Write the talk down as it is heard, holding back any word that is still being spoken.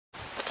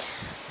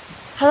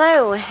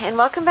Hello, and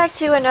welcome back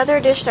to another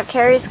edition of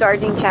Carrie's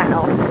Gardening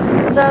Channel.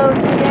 So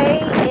today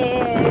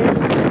is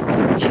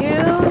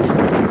June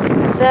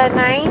the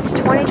 9th,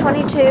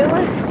 2022,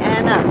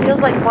 and it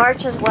feels like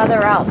March's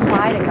weather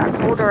outside. It got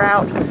colder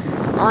out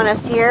on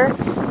us here.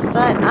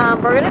 But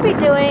we're going to be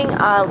doing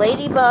a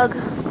ladybug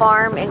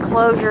farm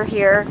enclosure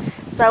here.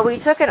 So we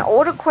took an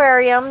old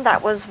aquarium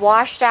that was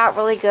washed out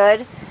really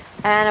good,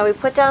 and we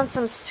put down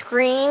some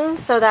screen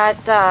so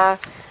that the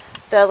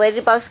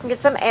ladybugs can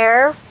get some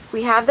air.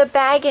 We have the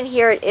bag in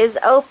here. It is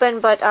open,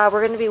 but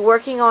we're going to be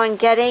working on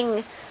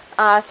getting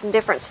some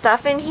different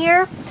stuff in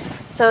here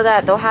so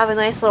that they'll have a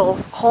nice little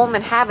home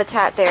and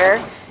habitat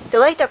there. They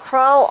like to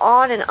crawl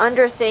on and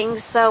under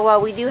things, so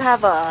we do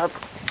have a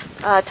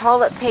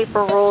toilet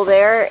paper roll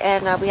there,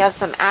 and we have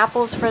some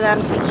apples for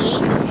them to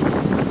eat.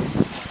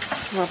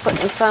 We're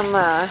putting some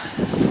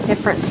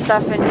different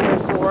stuff in here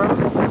for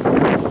them.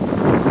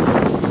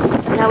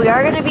 Now we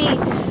are going to be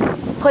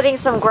putting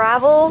some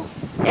gravel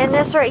in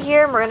this right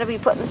here. We're going to be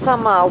putting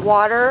some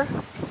water.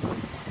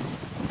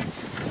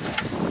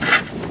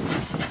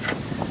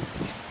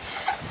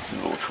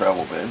 Little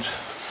travel beds.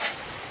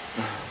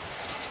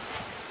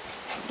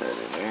 Put that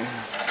in there.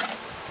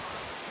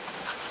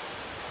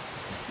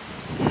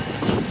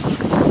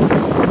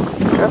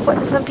 So we're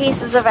putting some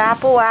pieces of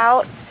apple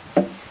out.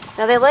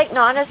 Now they like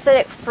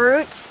non-acidic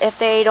fruits. If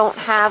they don't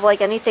have like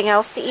anything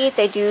else to eat,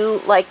 they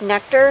do like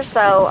nectar.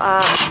 So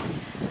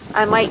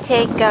I might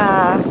take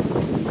a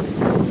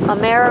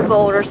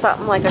marigold or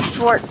something, like a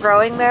short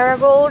growing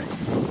marigold,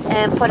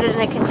 and put it in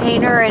a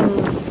container and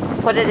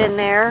put it in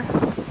there.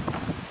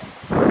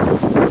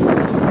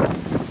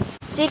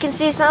 So you can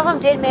see some of them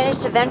did manage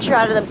to venture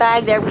out of the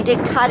bag there. We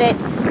did cut it,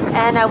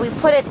 and we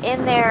put it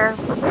in there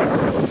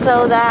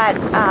so that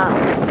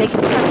they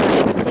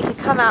could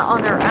come out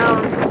on their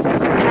own.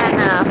 And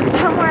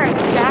I'm wearing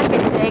a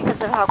jacket today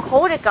because of how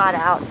cold it got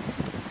out.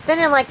 It's been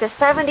in like the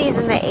 70s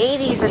and the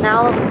 80s, and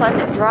now all of a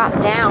sudden it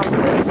dropped down,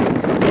 so it's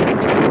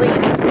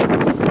really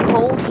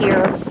cold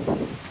here.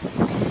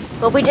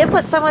 But we did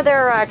put some of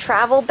their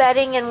travel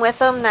bedding in with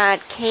them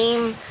that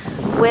came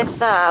with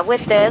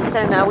this,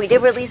 and we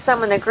did release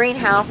some in the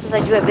greenhouses.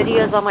 I do have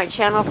videos on my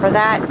channel for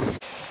that.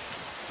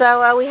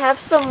 So we have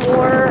some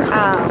more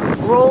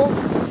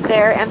rolls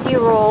there, empty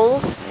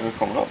rolls. They're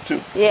coming up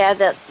too. Yeah,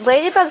 the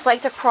ladybugs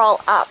like to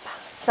crawl up,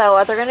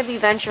 so they're going to be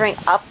venturing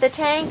up the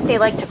tank. They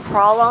like to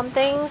crawl on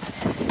things.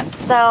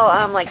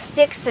 So like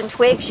sticks and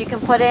twigs you can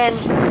put in.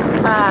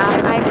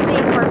 I've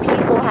seen where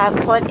people have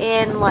put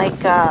in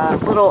like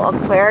little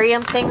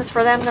aquarium things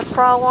for them to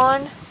crawl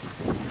on.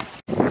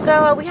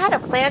 So we had a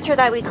planter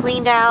that we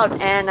cleaned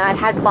out, and it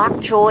had bok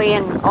choy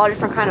and all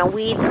different kind of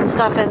weeds and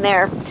stuff in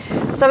there.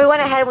 So we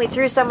went ahead and we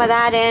threw some of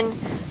that in,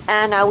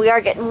 and we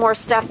are getting more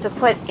stuff to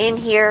put in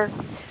here.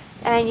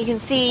 And you can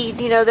see,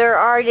 you know, they're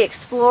already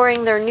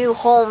exploring their new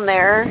home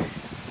there.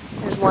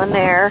 There's one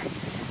there.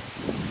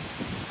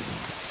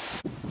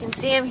 You can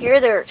see them here.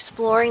 They're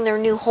exploring their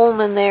new home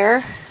in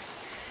there.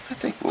 I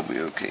think we'll be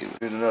okay.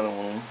 There's another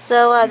one.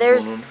 So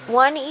there's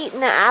one eating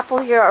the apple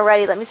here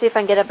already. Let me see if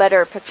I can get a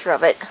better picture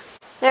of it.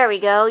 There we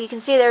go. You can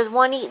see there's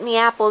one eating the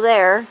apple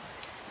there.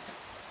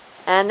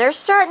 And they're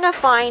starting to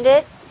find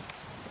it.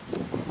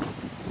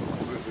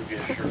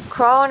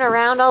 Crawling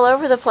around all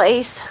over the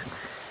place.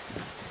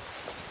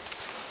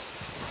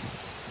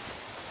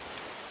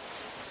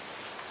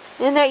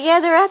 And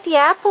they're at the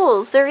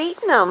apples. They're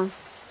eating them.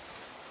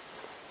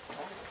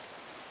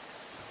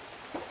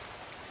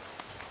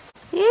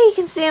 Yeah, you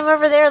can see them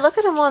over there. Look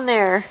at them on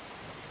there.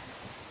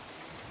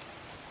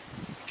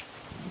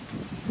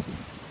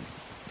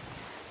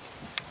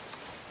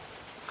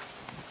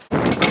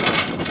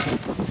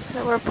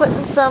 So we're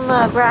putting some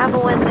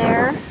gravel in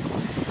there.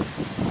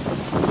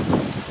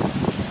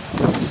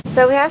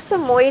 So we have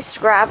some moist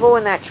gravel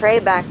in that tray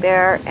back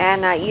there,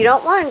 and you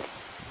don't want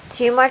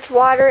too much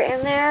water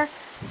in there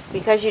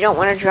because you don't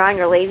want to drown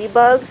your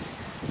ladybugs.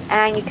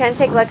 And you can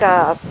take like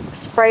a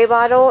spray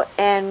bottle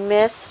and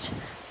mist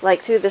like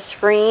through the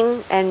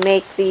screen and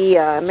make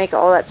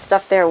all that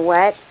stuff there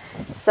wet.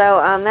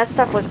 So that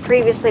stuff was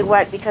previously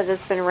wet because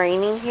it's been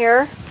raining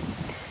here.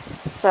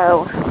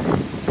 So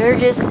they're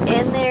just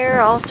in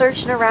there all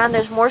searching around.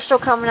 There's more still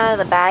coming out of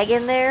the bag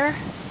in there.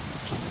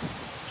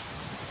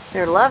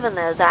 They're loving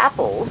those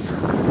apples.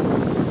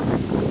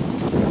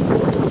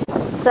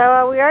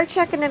 So we are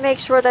checking to make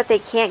sure that they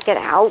can't get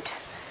out,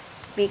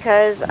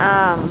 because we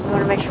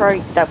want to make sure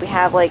that we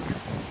have like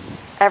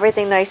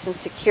everything nice and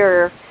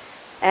secure.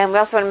 And we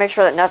also want to make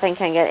sure that nothing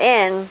can get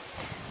in.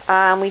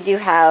 We do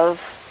have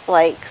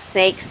like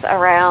snakes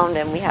around,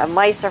 and we have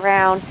mice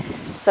around.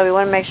 So we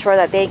want to make sure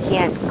that they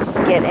can't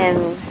get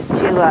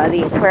into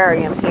the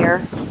aquarium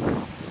here.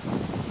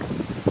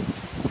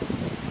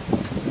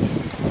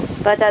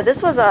 But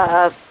this was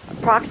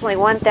approximately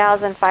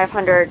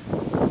 1,500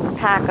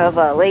 pack of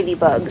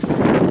ladybugs.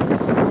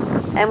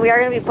 And we are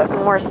going to be putting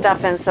more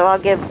stuff in, so I'll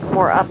give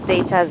more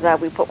updates as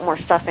we put more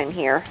stuff in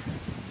here.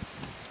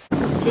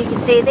 So you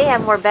can see they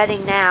have more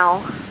bedding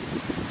now.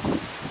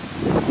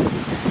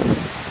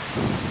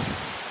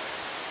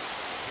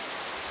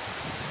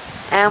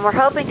 And we're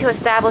hoping to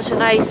establish a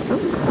nice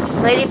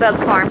ladybug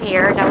farm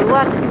here. Now we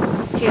want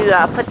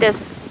to put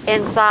this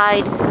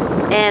inside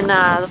in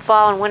the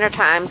fall and winter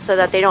time so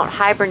that they don't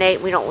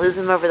hibernate. We don't lose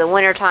them over the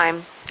winter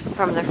time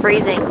from the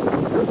freezing.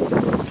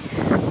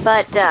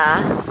 But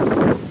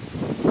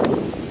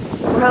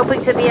we're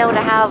hoping to be able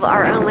to have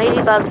our own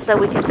ladybugs so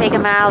we can take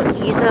them out,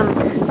 use them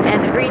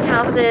in the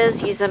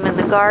greenhouses, use them in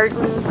the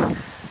gardens,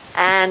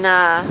 and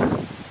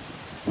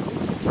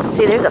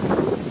see, there's a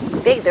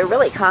big, they're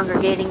really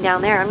congregating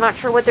down there. I'm not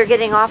sure what they're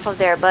getting off of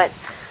there, but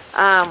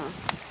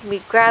we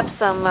grabbed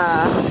some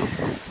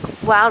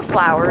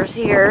wildflowers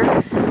here,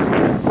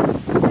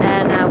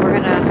 and we're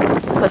gonna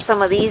put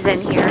some of these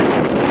in here,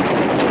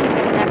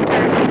 some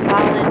nectar, some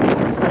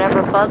pollen,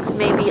 whatever bugs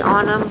may be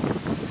on them.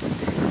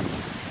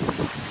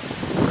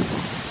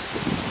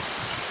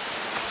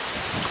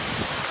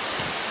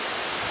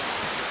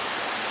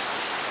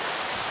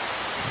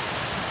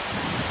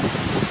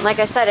 Like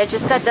I said, it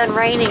just got done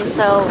raining,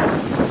 so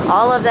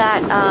all of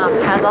that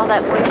has all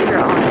that moisture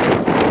on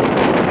it.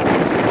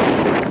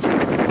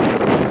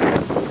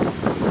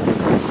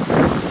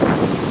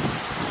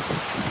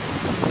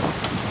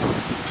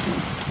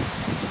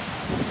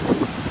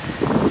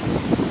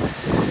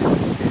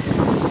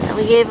 So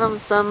we gave them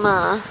some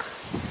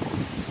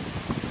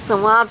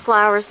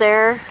wildflowers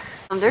there.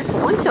 They're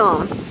going to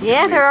them.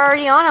 Yeah, they're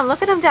already on them.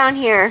 Look at them down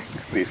here.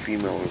 Could be a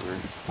female over there.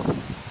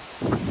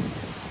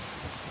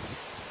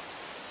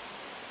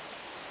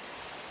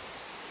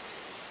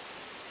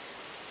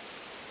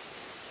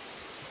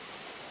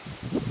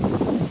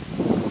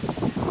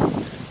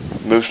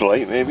 Moose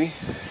light, maybe?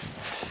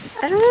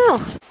 I don't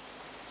know.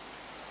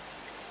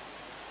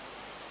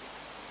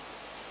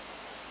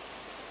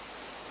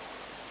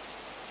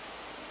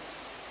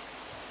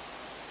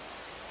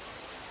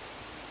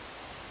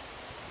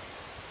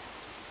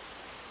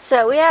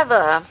 So we have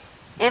a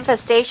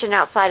infestation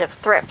outside of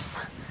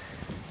thrips,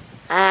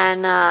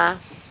 and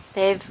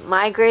they've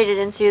migrated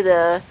into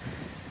the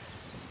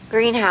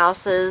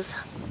greenhouses,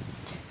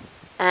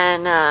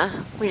 and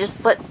we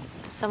just put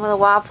some of the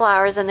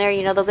wildflowers in there.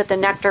 You know, they'll get the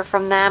nectar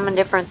from them and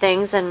different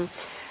things. And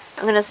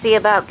I'm going to see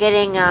about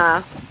getting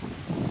a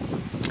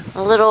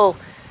little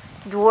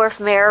dwarf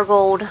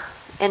marigold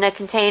in a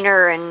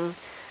container and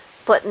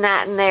putting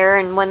that in there.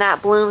 And when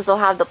that blooms, they'll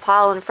have the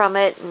pollen from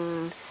it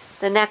and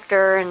the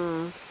nectar.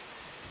 And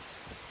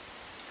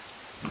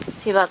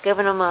see about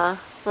giving them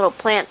a little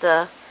plant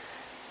to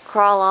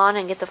crawl on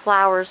and get the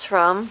flowers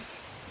from.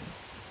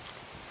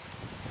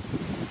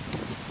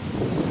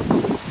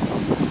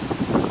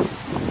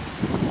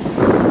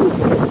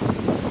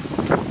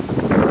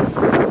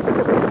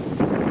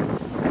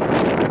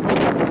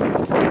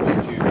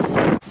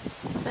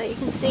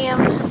 See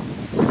them,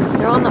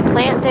 they're on the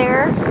plant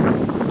there.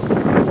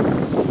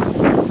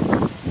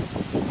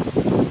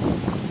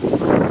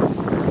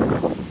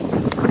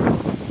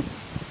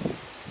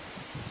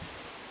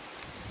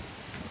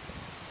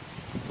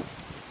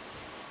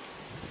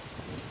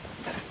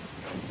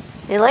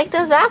 They like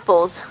those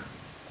apples.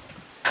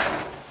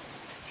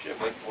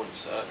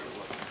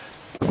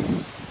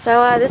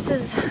 So this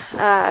is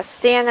a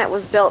stand that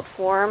was built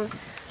for them,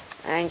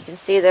 and you can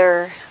see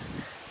they're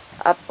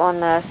up on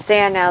the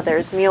stand now.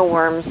 There's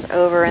mealworms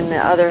over in the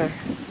other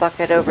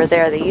bucket over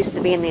there. They used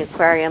to be in the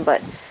aquarium,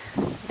 but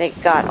they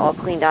got all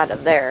cleaned out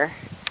of there.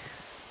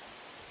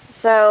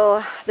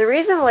 So the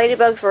reason the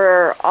ladybugs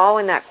were all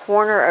in that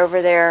corner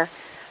over there,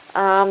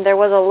 there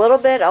was a little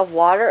bit of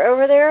water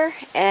over there,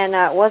 and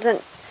it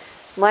wasn't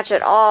much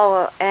at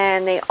all,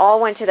 and they all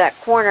went to that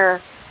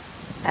corner,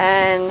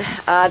 and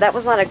that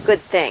was not a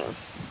good thing.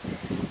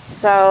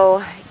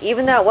 So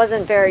even though it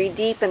wasn't very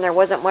deep and there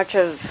wasn't much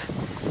of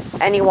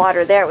any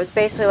water there, it was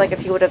basically like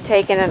if you would have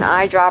taken an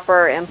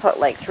eyedropper and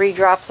put like 3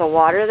 drops of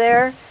water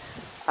there.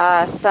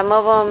 Some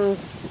of them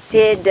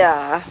did,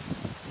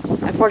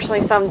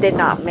 unfortunately some did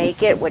not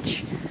make it,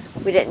 which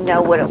we didn't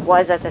know what it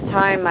was at the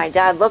time. My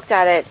dad looked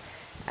at it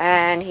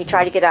and he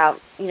tried to get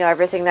out, you know,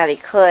 everything that he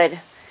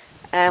could,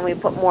 and we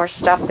put more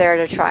stuff there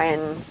to try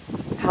and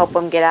help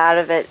them get out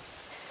of it.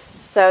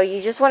 So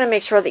you just want to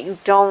make sure that you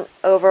don't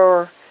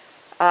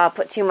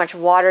put too much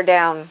water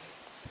down.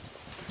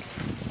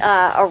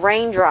 A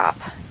raindrop,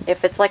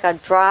 if it's like a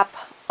drop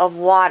of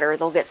water,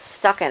 they'll get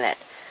stuck in it,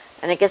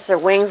 and it gets their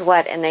wings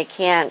wet, and they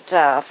can't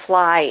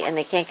fly, and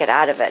they can't get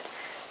out of it.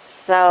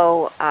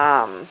 So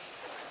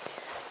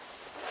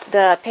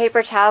the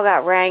paper towel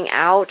got wrung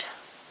out,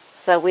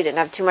 so we didn't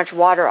have too much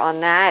water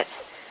on that.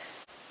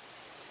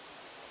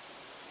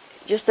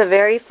 Just a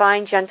very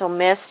fine, gentle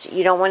mist.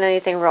 You don't want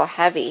anything real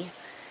heavy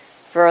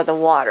for the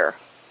water.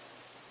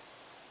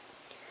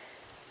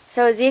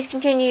 So as these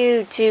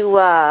continue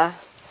to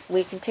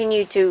we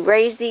continue to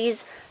raise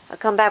these, I'll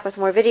come back with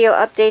more video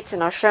updates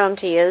and I'll show them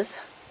to you.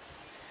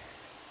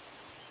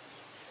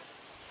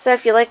 So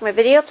if you like my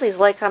video, please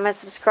like, comment,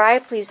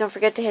 subscribe. Please don't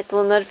forget to hit the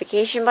little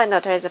notification button.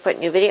 That'll tell you as I put a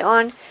new video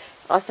on.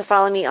 Also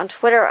follow me on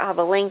Twitter. I'll have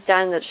a link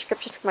down in the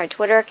description for my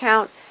Twitter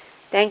account.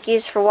 Thank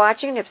yous for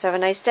watching, and have a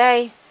nice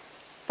day.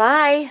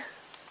 Bye!